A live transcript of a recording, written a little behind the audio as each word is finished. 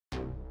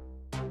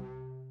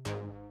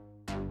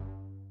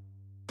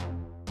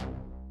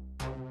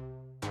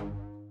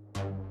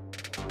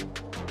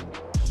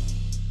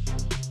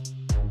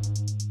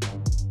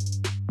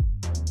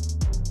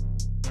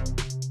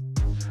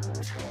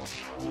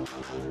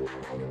Alright,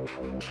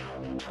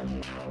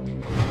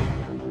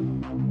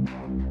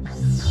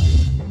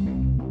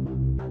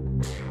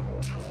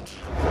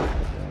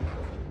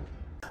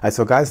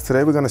 so guys,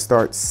 today we're going to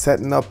start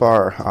setting up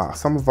our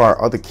some of our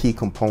other key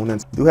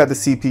components. We do have the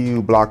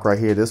CPU block right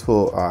here. This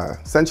will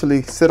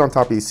essentially sit on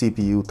top of your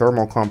CPU,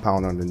 thermal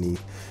compound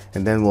underneath,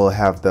 and then we'll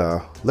have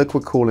the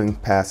liquid cooling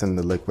passing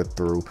the liquid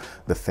through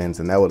the fins,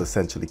 and that will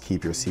essentially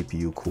keep your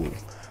CPU cool.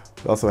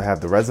 We also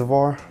have the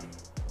reservoir.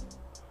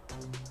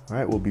 All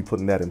right, we'll be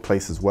putting that in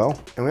place as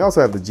well. And we also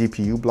have the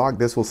GPU block.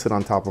 This will sit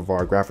on top of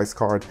our graphics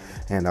card,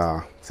 and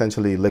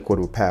essentially liquid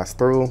will pass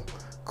through,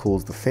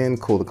 cools the fin,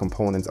 cool the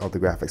components of the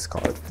graphics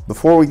card.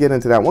 Before we get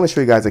into that, I want to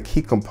show you guys a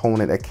key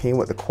component that came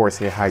with the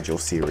Corsair Hydro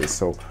series.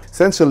 So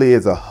essentially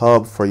it's a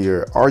hub for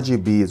your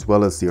RGB as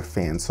well as your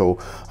fan. So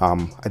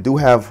I do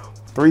have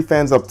 3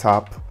 fans up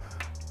top,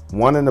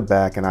 1 in the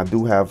back, and I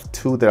do have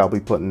 2 that I'll be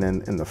putting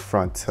in the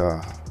front.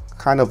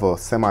 Kind of a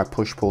semi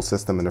push-pull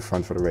system in the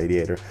front for the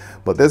radiator.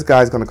 But this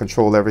guy's going to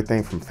control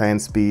everything from fan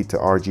speed to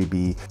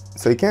RGB.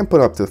 So you can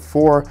put up to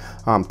 4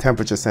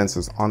 temperature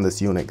sensors on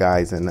this unit,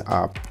 guys, and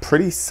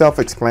pretty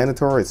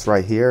self-explanatory. It's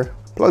right here.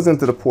 Plugs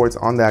into the ports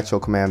on the actual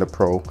Commander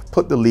Pro.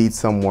 Put the lead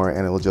somewhere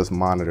and it will just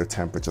monitor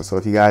temperature. So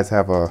if you guys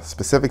have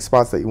specific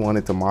spots that you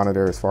wanted to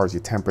monitor as far as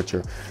your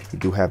temperature, you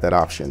do have that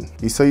option.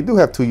 So you do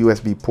have 2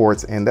 USB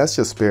ports, and that's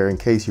just spare in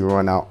case you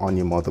run out on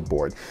your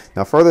motherboard.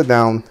 Now further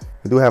down,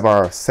 we do have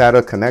our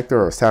SATA connector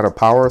or SATA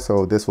power.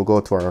 So this will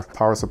go to our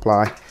power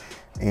supply,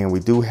 and we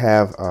do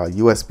have a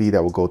USB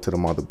that will go to the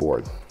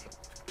motherboard.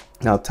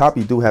 Now top,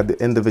 you do have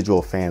the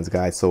individual fans,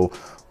 guys. So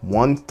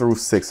 1 through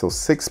 6, so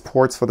 6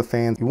 ports for the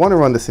fans. You want to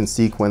run this in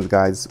sequence,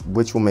 guys,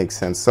 which will make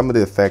sense. Some of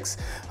the effects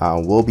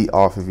will be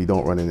off if you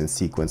don't run it in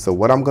sequence. So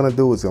what I'm going to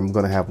do is I'm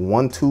going to have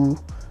 1, 2,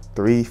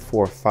 3,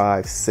 4,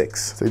 5,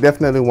 6. So you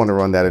definitely want to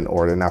run that in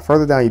order. Now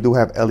further down, you do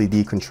have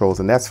LED controls,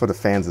 and that's for the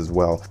fans as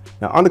well.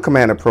 Now on the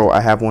Commander Pro,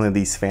 I have one of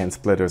these fan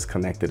splitters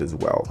connected as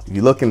well. If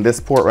you look in this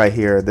port right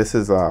here, this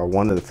is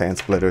one of the fan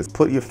splitters.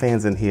 Put your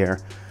fans in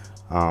here.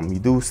 You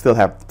do still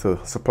have to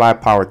supply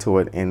power to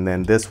it, and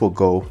then this will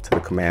go to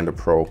the Commander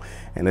Pro,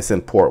 and it's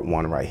in port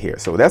 1 right here.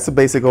 So that's a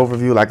basic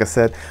overview. Like I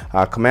said,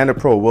 Commander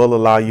Pro will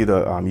allow you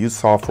to use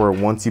software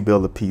once you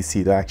build a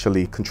PC to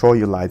actually control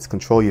your lights,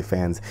 control your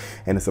fans,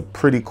 and it's a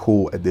pretty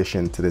cool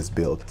addition to this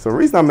build. So the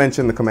reason I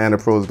mentioned the Commander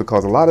Pro is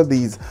because a lot of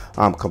these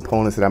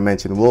components that I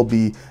mentioned will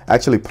be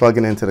actually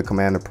plugging into the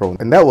Commander Pro,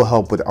 and that will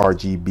help with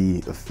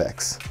RGB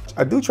effects.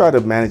 I do try to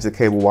manage the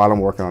cable while I'm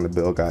working on the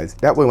build, guys.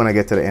 That way when I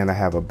get to the end, I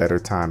have a better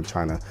time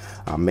trying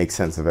to make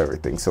sense of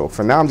everything. So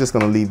for now, I'm just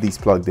going to leave these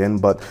plugged in,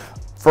 but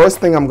first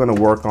thing I'm going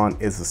to work on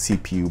is the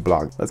CPU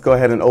block. Let's go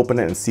ahead and open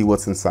it and see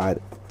what's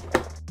inside.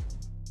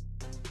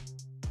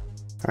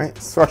 All right,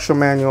 structural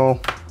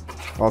manual,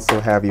 also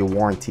have your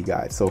warranty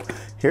guide. So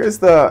here's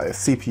the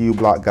CPU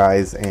block,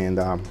 guys, and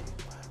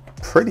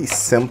pretty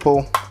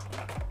simple.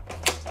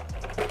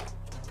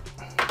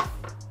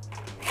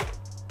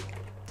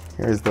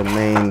 Here's the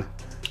main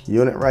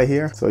unit right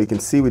here. So you can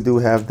see we do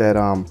have that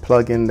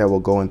plug-in that will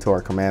go into our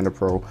Commander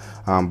Pro.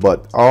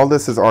 But all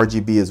this is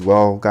RGB as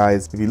well,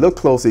 guys. If you look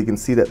closely, you can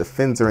see that the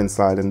fins are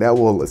inside, and that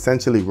will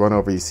essentially run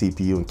over your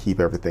CPU and keep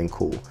everything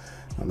cool.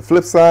 On the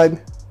flip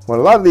side, what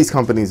a lot of these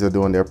companies are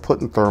doing, they're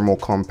putting thermal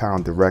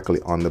compound directly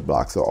on the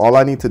block. So all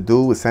I need to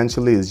do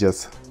essentially is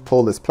just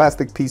pull this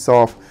plastic piece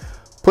off,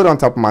 put it on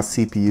top of my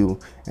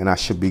CPU, and I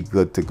should be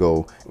good to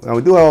go. Now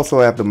we do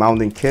also have the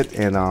mounting kit,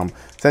 and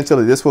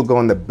essentially this will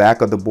go in the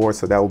back of the board,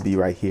 so that will be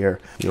right here.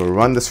 You'll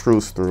run the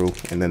screws through,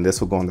 and then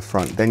this will go in the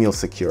front, then you'll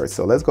secure it.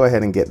 So let's go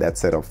ahead and get that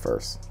set up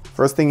first.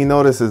 First thing you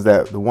notice is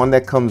that the one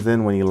that comes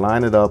in, when you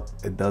line it up,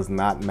 it does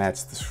not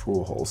match the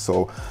screw hole.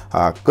 So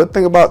good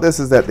thing about this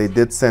is that they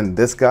did send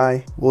this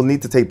guy. We'll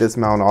need to take this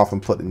mount off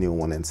and put the new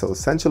one in. So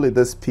essentially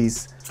this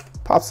piece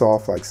pops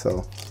off like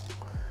so.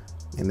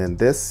 And then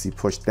this, you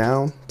push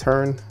down,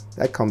 turn,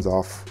 that comes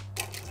off.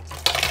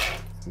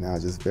 Now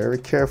just very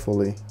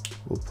carefully,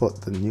 we'll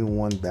put the new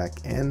one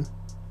back in.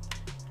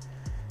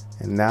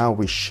 And now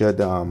we should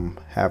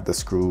have the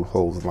screw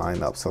holes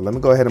lined up. So let me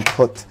go ahead and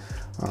put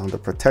the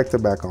protector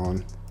back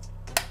on.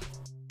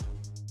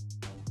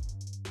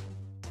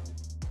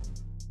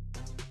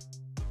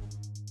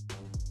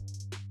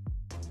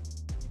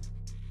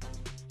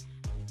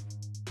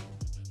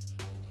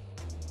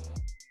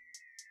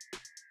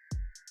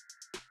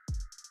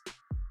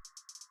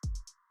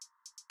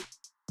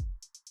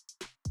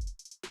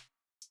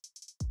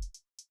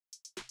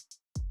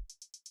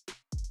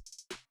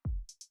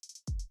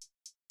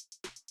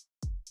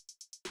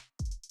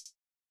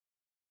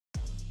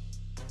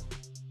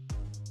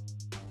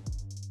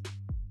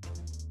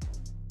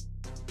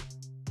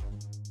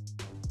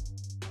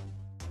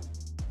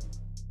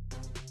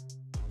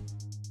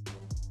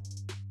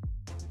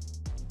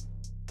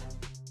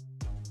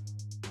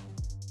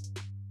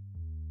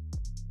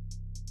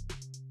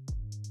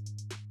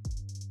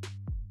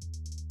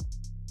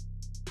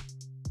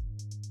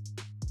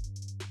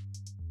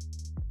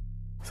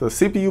 So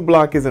the CPU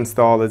block is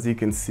installed, as you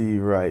can see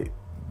right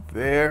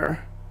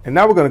there. And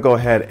now we're going to go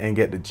ahead and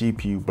get the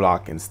GPU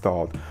block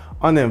installed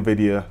on the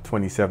NVIDIA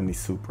 2070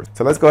 Super.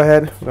 So let's go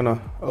ahead, we're gonna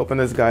open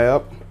this guy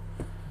up.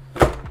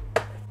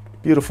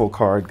 Beautiful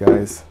card,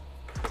 guys.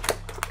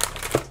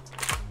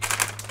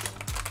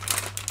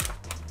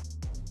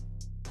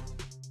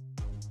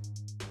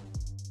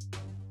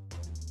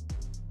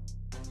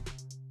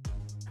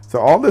 So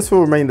all this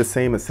will remain the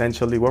same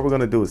essentially. What we're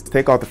gonna do is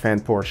take out the fan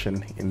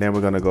portion, and then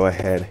we're gonna go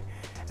ahead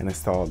and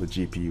install the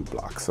GPU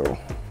block. So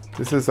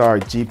this is our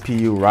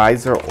GPU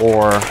riser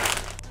or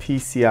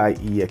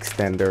PCIe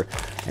extender.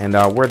 And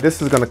where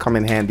this is gonna come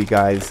in handy,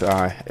 guys,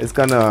 it's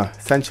gonna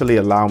essentially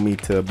allow me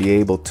to be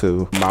able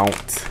to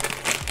mount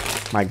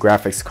my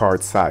graphics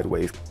card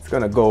sideways. It's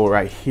gonna go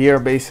right here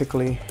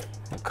basically,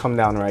 and come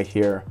down right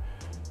here,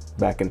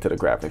 back into the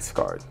graphics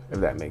card, if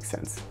that makes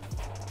sense.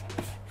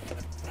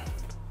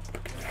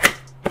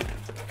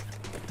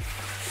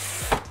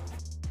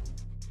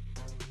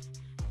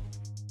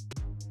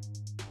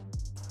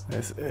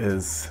 This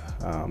is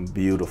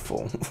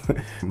beautiful.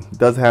 It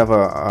does have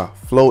a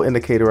flow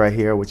indicator right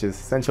here, which is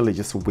essentially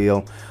just a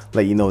wheel,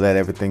 let you know that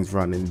everything's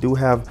running. You do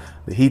have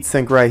the heat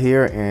sink right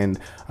here, and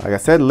like I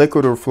said,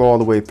 liquid will flow all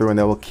the way through, and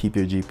that will keep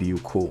your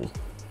GPU cool.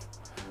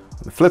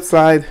 On the flip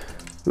side,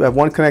 we have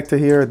one connector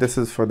here. This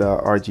is for the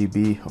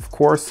RGB, of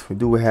course. We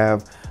do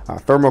have a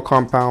thermal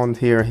compound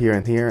here, here,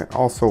 and here,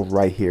 also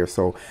right here.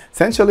 So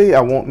essentially,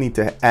 I won't need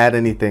to add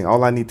anything.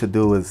 All I need to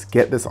do is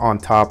get this on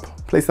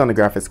top, place it on the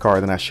graphics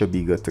card, and I should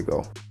be good to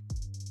go.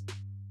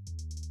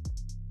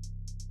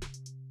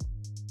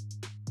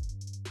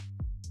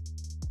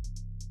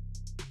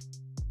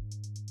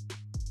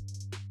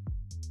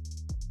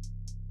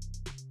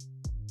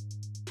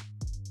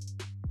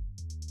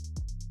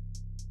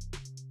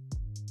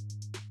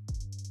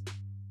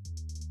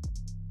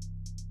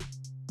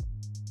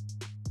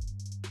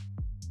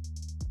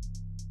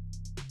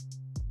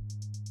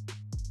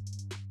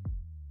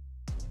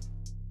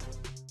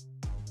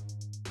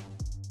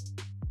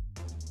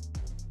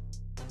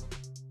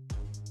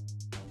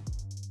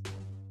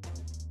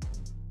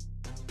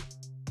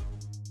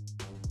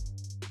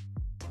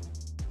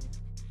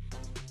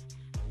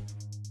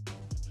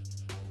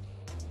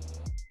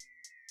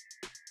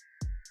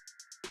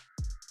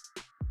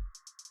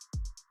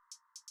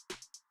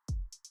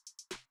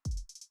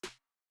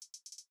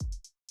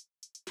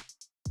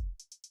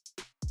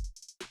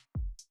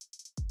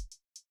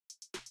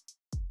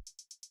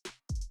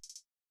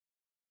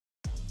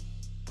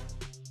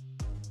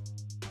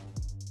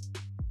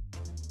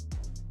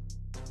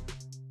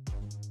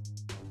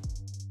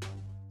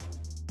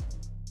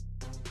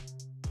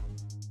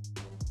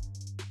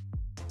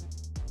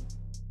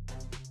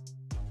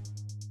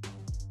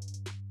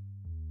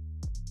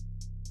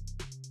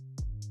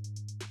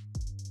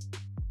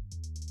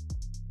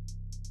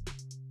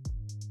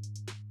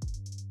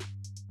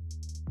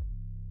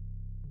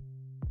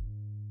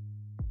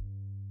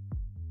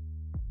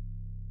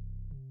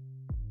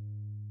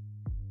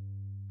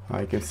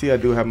 You can see I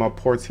do have my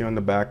ports here on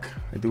the back.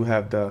 I do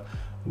have the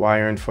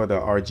wiring for the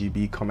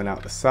RGB coming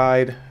out the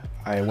side.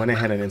 I went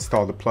ahead and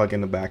installed the plug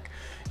in the back,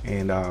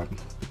 and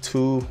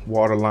two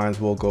water lines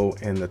will go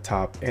in the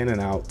top, in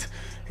and out,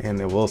 and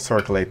it will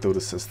circulate through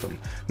the system.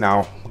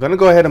 Now I'm gonna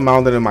go ahead and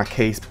mount it in my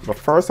case, but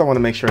first I want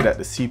to make sure that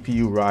the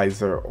CPU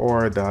riser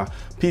or the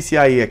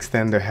PCIe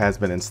extender has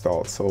been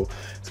installed. So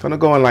it's gonna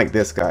go in like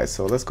this, guys.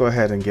 So let's go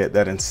ahead and get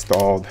that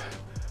installed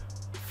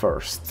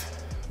first.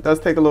 It does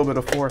take a little bit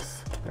of force.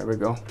 There we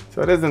go.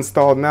 So it is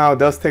installed now. It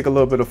does take a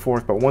little bit of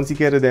force, but once you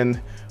get it in,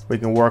 we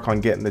can work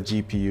on getting the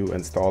GPU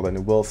installed, and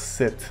it will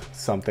sit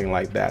something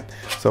like that.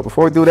 So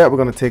before we do that, we're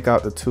going to take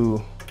out the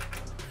two.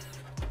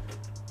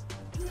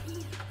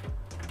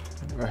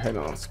 Go ahead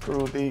and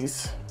unscrew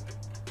these.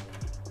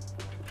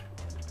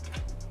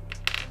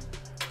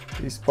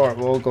 This part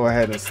will go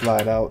ahead and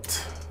slide out.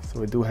 So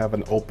we do have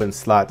an open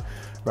slot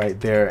right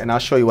there, and I'll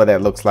show you what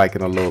that looks like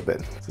in a little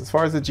bit. So as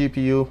far as the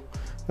GPU,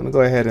 I'm going to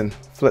go ahead and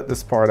flip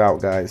this part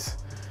out, guys.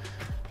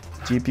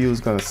 GPU is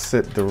going to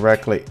sit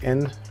directly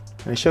in,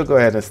 and it should go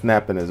ahead and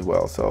snap in as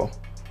well. So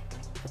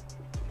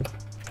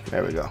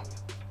there we go,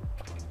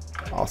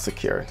 all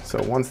secure.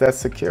 So once that's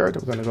secured,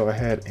 we're going to go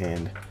ahead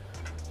and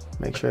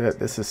make sure that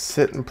this is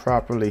sitting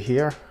properly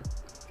here.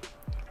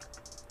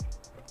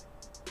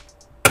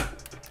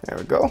 There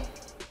we go.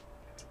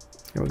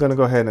 And we're going to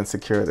go ahead and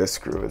secure this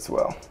screw as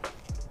well.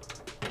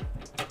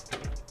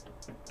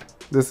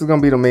 This is going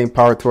to be the main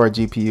power to our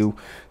GPU.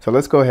 So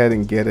let's go ahead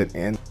and get it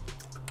in.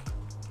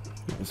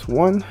 There's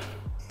one,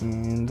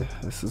 and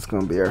this is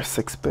going to be our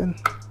 6-pin.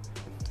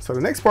 So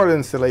the next part of the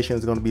installation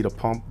is going to be the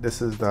pump.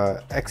 This is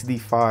the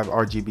XD5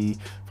 RGB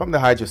from the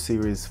Hydra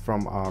series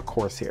from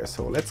Corsair.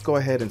 So let's go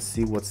ahead and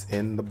see what's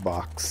in the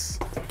box.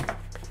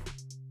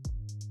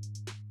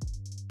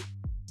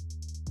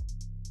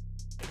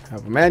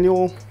 Have a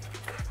manual.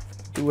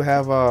 Do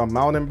have a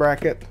mounting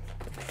bracket,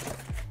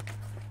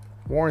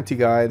 warranty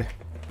guide.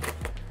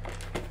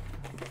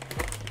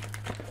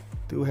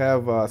 Do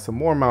have some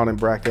more mounting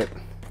bracket.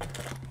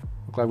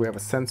 Look like we have a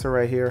sensor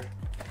right here.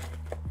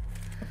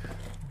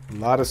 A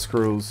lot of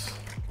screws,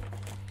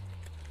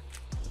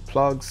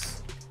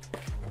 plugs.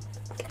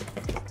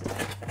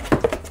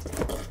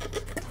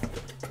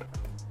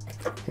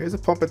 Here's the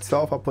pump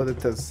itself. I'll put it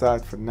to the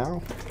side for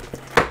now.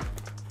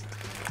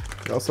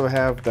 We also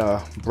have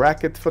the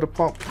bracket for the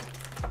pump.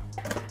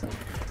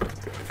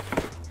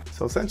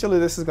 So essentially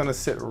this is going to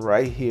sit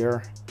right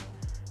here,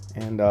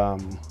 and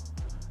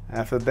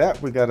after that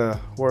we got to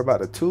worry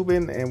about the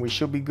tubing and we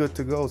should be good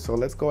to go. So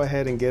let's go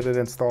ahead and get it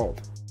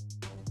installed.